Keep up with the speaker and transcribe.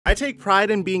I take pride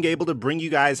in being able to bring you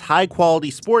guys high quality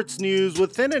sports news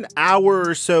within an hour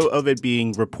or so of it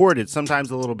being reported, sometimes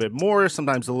a little bit more,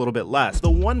 sometimes a little bit less. The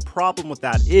one problem with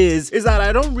that is that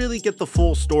I don't really get the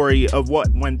full story of what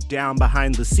went down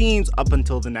behind the scenes up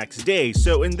until the next day.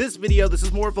 So in this video, this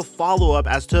is more of a follow-up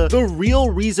as to the real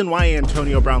reason why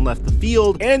Antonio Brown left the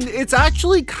field. And it's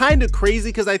actually kind of crazy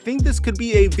because I think this could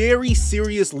be a very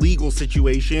serious legal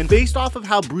situation based off of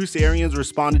how Bruce Arians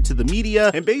responded to the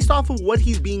media and based off of what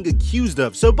he's being accused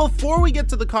of. So before we get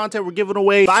to the content, we're giving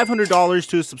away $500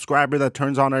 to a subscriber that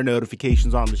turns on our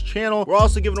notifications on this channel. We're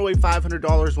also giving away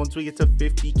 $500 once we get to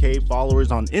 50K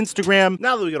followers on Instagram.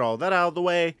 Now that we get all that out of the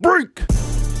way, break!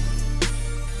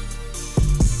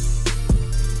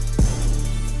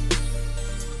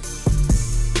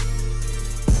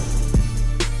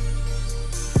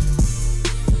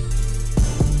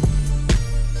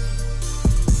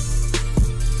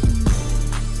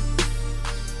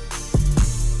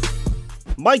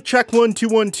 Mic check 1 2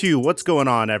 1 2. What's going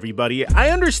on, everybody? I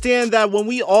understand that when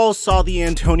we all saw the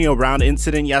Antonio Brown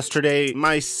incident yesterday,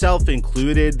 myself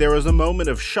included, there was a moment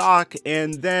of shock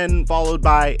and then followed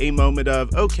by a moment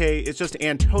of, okay, it's just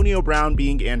Antonio Brown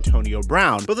being Antonio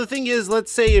Brown. But the thing is,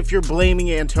 let's say if you're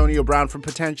blaming Antonio Brown for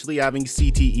potentially having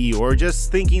CTE or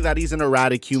just thinking that he's an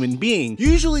erratic human being,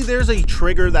 usually there's a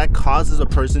trigger that causes a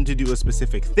person to do a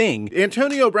specific thing.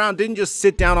 Antonio Brown didn't just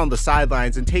sit down on the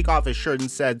sidelines and take off his shirt and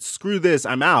said, screw this,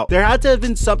 I'm out. There had to have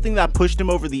been something that pushed him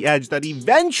over the edge that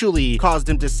eventually caused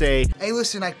him to say, hey,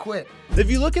 listen, I quit. If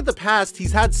you look at the past,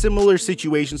 he's had similar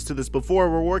situations to this before.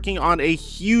 We're working on a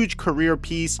huge career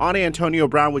piece on Antonio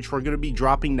Brown, which we're going to be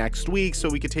dropping next week, so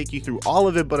we could take you through all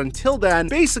of it. But until then,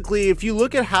 basically, if you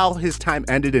look at how his time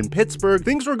ended in Pittsburgh,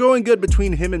 things were going good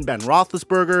between him and Ben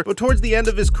Roethlisberger. But towards the end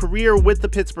of his career with the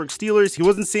Pittsburgh Steelers, he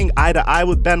wasn't seeing eye to eye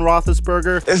with Ben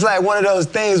Roethlisberger. It's like one of those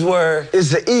things where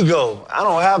it's the ego. I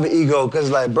don't have an ego because,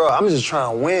 like, bro, I'm just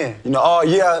trying to win. You know, oh,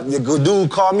 yeah, the good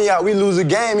dude called me out. We lose a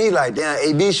game. He like, damn,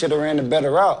 AB should have ran the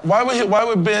better route. Why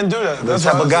would Ben do that? That's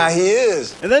the type of guy he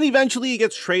is. And then eventually he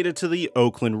gets traded to the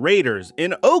Oakland Raiders.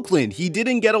 In Oakland, he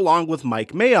didn't get along with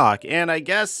Mike Mayock, and I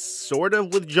guess sort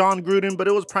of with John Gruden, but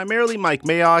it was primarily Mike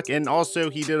Mayock, and also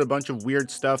he did a bunch of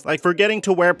weird stuff, like forgetting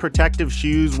to wear protective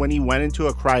shoes when he went into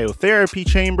a cryotherapy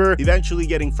chamber, eventually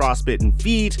getting frostbitten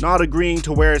feet, not agreeing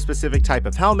to wear a specific type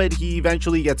of helmet. He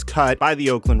eventually gets cut by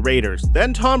the Oakland Raiders.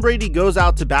 Then Tom Brady goes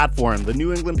out to bat for him. The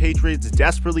New England Patriots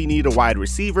desperately need a wide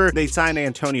receiver. They sign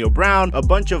Antonio Brown. A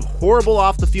bunch of horrible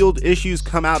off the field issues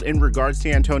come out in regards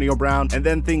to Antonio Brown, and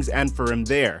then things end for him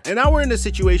there. And now we're in a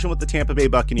situation with the Tampa Bay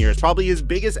Buccaneers. Probably his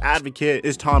biggest advocate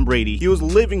is Tom Brady. He was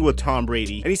living with Tom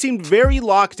Brady, and he seemed very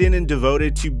locked in and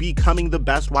devoted to becoming the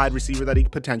best wide receiver that he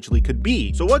potentially could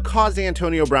be. So what caused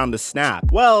Antonio Brown to snap?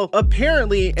 Well,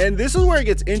 apparently, and this is where it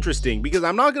gets interesting, because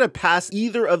I'm not going to pass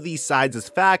either of these sides as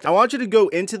fact. I want you to go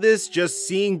into this just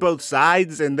seeing both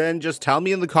sides, and then just tell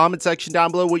me in the comment section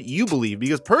down below what you believe,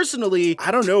 because personally,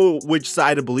 I don't know which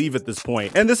side to believe at this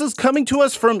point. And this is coming to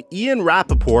us from Ian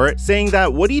Rappaport, saying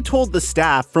that what he told the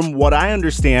staff, from what I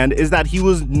understand, is that he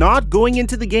was not going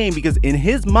into the game because in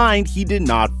his mind, he did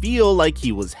not feel like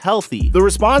he was healthy. The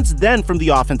response then from the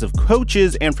offensive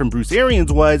coaches and from Bruce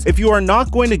Arians was, if you are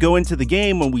not going to go into the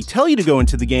game when we tell you to go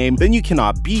into the game, then you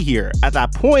cannot be here. At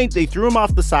that point, they threw him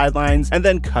off the sidelines and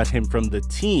then cut him from the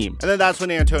team. And then that's when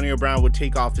Antonio Brown would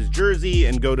take off his jersey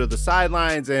and go to the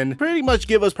sidelines and pretty much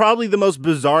give us probably the most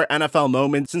bizarre NFL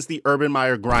moment since the Urban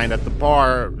Meyer grind at the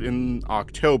bar in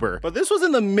October. But this was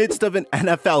in the midst of an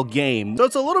NFL game, so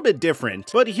it's a little bit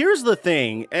different. But here's the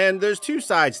thing, and there's two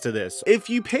sides to this. If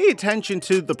you pay attention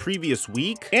to the previous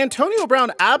week, Antonio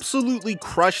Brown absolutely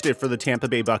crushed it for the Tampa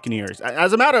Bay Buccaneers.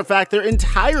 As a matter of fact, their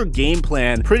entire game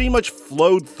plan pretty much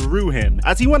flowed through him.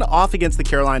 As he went off against the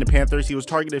Carolina Panthers, he was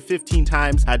targeted 15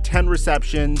 times, had 10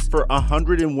 receptions for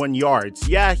 101 yards.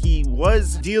 Yeah, he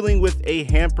was dealing with a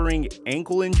hampering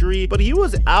ankle injury, but he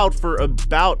was out for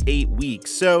about 8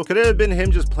 weeks. So could it have been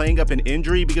him just playing up an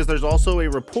injury? Because there's also a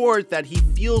report that he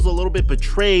feels a little bit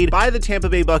betrayed by the Tampa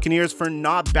Bay Buccaneers for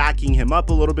not backing him up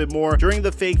a little bit more during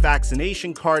the fake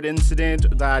vaccination card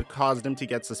incident that caused him to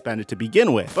get suspended to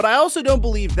begin with. But I also don't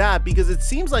believe that, because it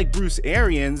seems like Bruce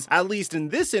Arians, at least in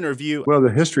this interview, well,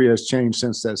 the history has changed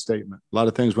since that statement. A lot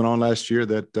of things went on last year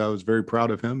that I was very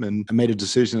proud of him, and I made a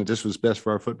decision that this was best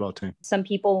for our football team. Some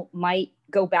people might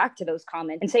go back to those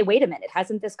comments and say, wait a minute,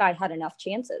 hasn't this guy had enough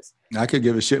chances? I could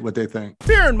give a shit what they think.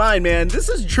 Bear in mind, man, this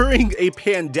is during a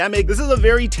pandemic. This is a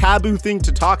very taboo thing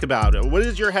to talk about. What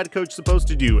is your head coach supposed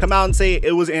to do? Come out and say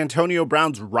it was Antonio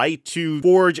Brown's right to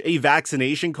forge a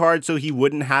vaccination card so he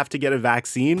wouldn't have to get a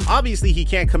vaccine? Obviously, he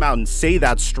can't come out and say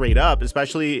that straight up,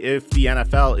 especially if the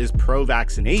NFL is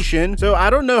pro-vaccination. So I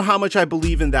don't know how much I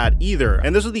believe in that either.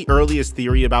 And this was the earliest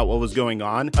theory about what was going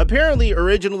on. Apparently,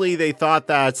 originally they thought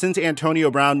that since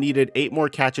Antonio Brown needed 8 more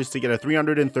catches to get a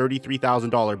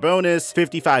 $333,000 bonus,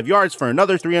 55 yards for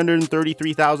another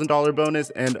 $333,000 bonus,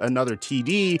 and another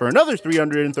TD for another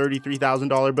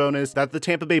 $333,000 bonus, that the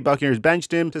Tampa Bay Buccaneers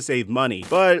benched him to save money.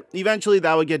 But eventually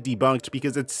that would get debunked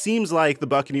because it seems like the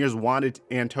Buccaneers wanted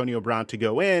Antonio Brown to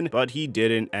go in, but he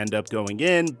didn't end up going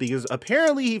in because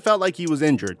apparently he felt like he was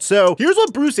injured. So here's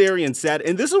what Bruce Arians said,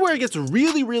 and this is where it gets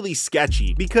really, really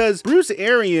sketchy, because Bruce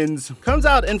Arians comes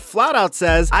out and flat out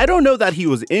says, I don't know that he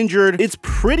was injured. It's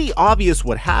pretty obvious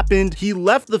what happened. He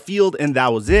left the field and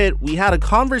that was it. We had a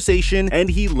conversation and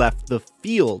he left the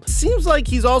field. Seems like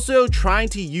he's also trying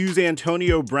to use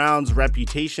Antonio Brown's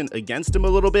reputation against him a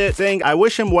little bit, saying, I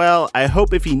wish him well. I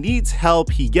hope if he needs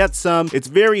help, he gets some. It's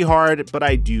very hard, but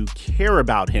I do care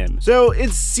about him. So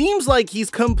it seems like he's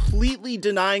completely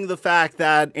denying the fact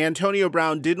that Antonio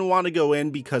Brown didn't want to go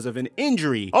in because of an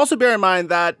injury. Also bear in mind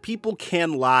that people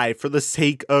can lie for the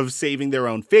sake of saving their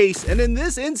own face. And in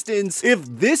this instance, if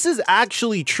this is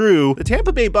actually true, the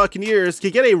Tampa Bay Buccaneers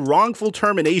could get a wrongful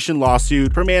termination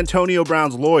lawsuit from Antonio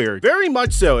Brown's lawyer. Very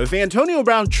much so. If Antonio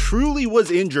Brown truly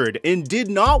was injured and did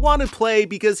not want to play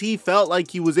because he felt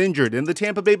like he was injured, and the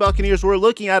Tampa Bay Buccaneers were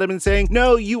looking at him and saying,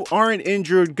 no, you aren't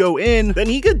injured, go in, then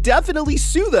he could definitely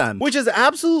sue them, which is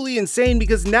absolutely insane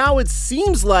because now it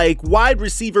seems like wide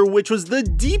receiver, which was the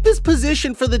deepest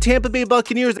position for the Tampa Bay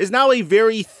Buccaneers, is now a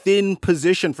very thin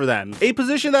position for them. A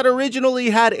position that originally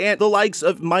had the likes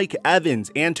of Mike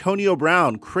Evans, Antonio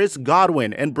Brown, Chris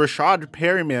Godwin, and Brashad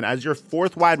Perriman as your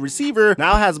 4th wide receiver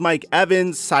now has Mike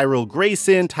Evans, Cyril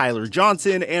Grayson, Tyler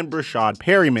Johnson, and Brashad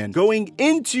Perriman going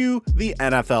into the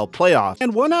NFL playoffs.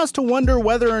 And one has to wonder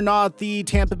whether or not the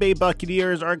Tampa Bay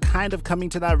Buccaneers are kind of coming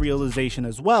to that realization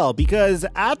as well, because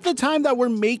at the time that we're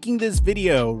making this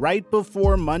video, right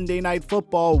before Monday Night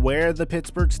Football, where the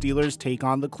Pittsburgh Steelers take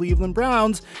on the Cleveland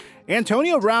Browns,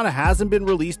 Antonio Brown hasn't been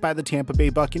released by the Tampa Bay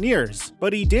Buccaneers,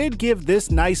 but he did give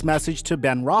this nice message to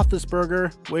Ben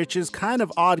Roethlisberger, which is kind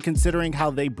of odd considering how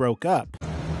they broke up.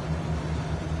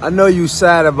 I know you're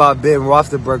sad about Ben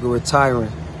Roethlisberger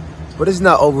retiring, but it's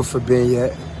not over for Ben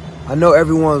yet. I know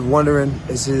everyone's wondering,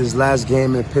 is it his last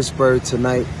game in Pittsburgh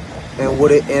tonight, and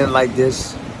would it end like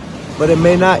this? But it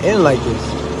may not end like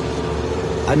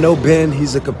this. I know Ben,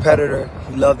 he's a competitor.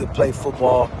 He loved to play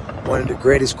football. One of the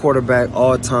greatest quarterback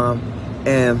all time,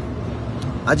 and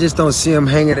I just don't see him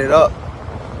hanging it up.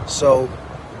 So,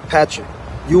 Patrick,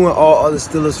 you and all other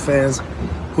Steelers fans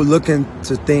who looking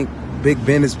to think Big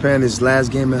Ben is playing his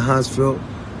last game in Huntsville,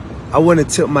 I wouldn't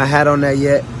tip my hat on that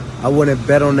yet. I wouldn't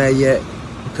bet on that yet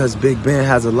because Big Ben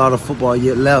has a lot of football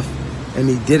yet left, and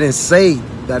he didn't say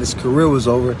that his career was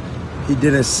over. He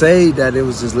didn't say that it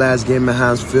was his last game in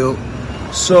Huntsville,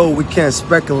 so we can't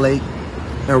speculate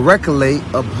and recollect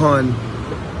upon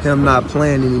him not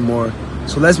playing anymore.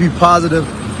 So let's be positive,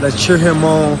 let's cheer him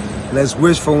on, let's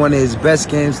wish for one of his best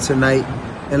games tonight,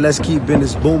 and let's keep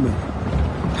business booming.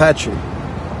 Patrick,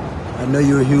 I know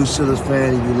you're a huge Steelers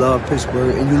fan and you love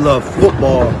Pittsburgh and you love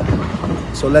football,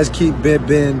 so let's keep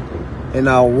Ben in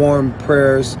our warm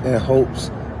prayers and hopes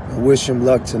and wish him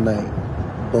luck tonight.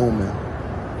 Booming.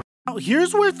 Now,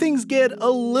 here's where things get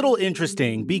a little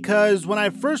interesting, because when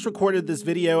I first recorded this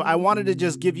video, I wanted to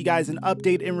just give you guys an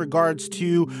update in regards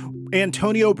to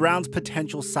Antonio Brown's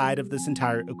potential side of this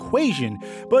entire equation.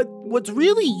 But what's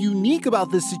really unique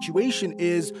about this situation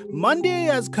is Monday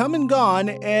has come and gone,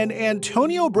 and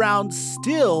Antonio Brown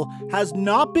still has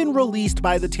not been released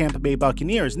by the Tampa Bay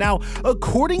Buccaneers. Now,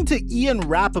 according to Ian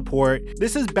Rappaport,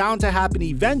 this is bound to happen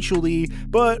eventually,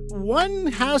 but one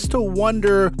has to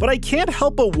wonder, but I can't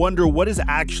help but wonder what is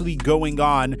actually going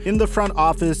on in the front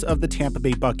office of the Tampa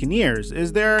Bay Buccaneers.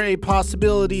 Is there a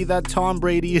possibility that Tom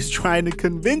Brady is trying to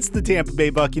convince the Tampa Bay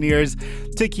Buccaneers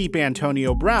to keep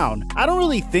Antonio Brown? I don't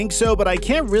really think so, but I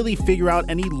can't really figure out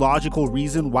any logical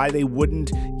reason why they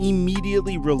wouldn't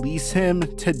immediately release him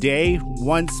today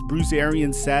once Bruce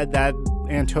Arians said that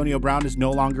Antonio Brown is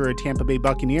no longer a Tampa Bay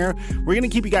Buccaneer. We're going to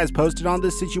keep you guys posted on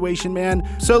this situation, man.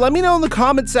 So let me know in the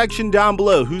comment section down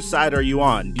below, whose side are you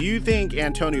on? Do you think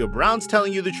Antonio Brown's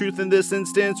telling you the truth in this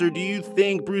instance, or do you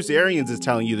think Bruce Arians is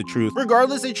telling you the truth?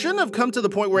 Regardless, it shouldn't have come to the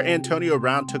point where Antonio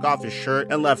Brown took off his shirt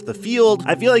and left the field.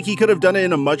 I feel like he could have done it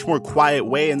in a much more quiet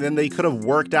way, and then they could have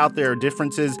worked out their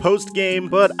differences post-game,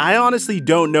 but I honestly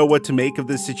don't know what to make of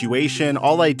this situation.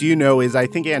 All I do know is I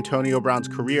think Antonio Brown's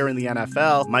career in the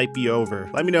NFL might be over.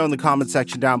 Let me know in the comment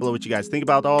section down below what you guys think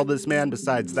about all this, man.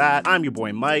 Besides that, I'm your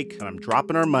boy Mike, and I'm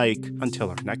dropping our mic until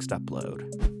our next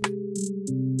upload.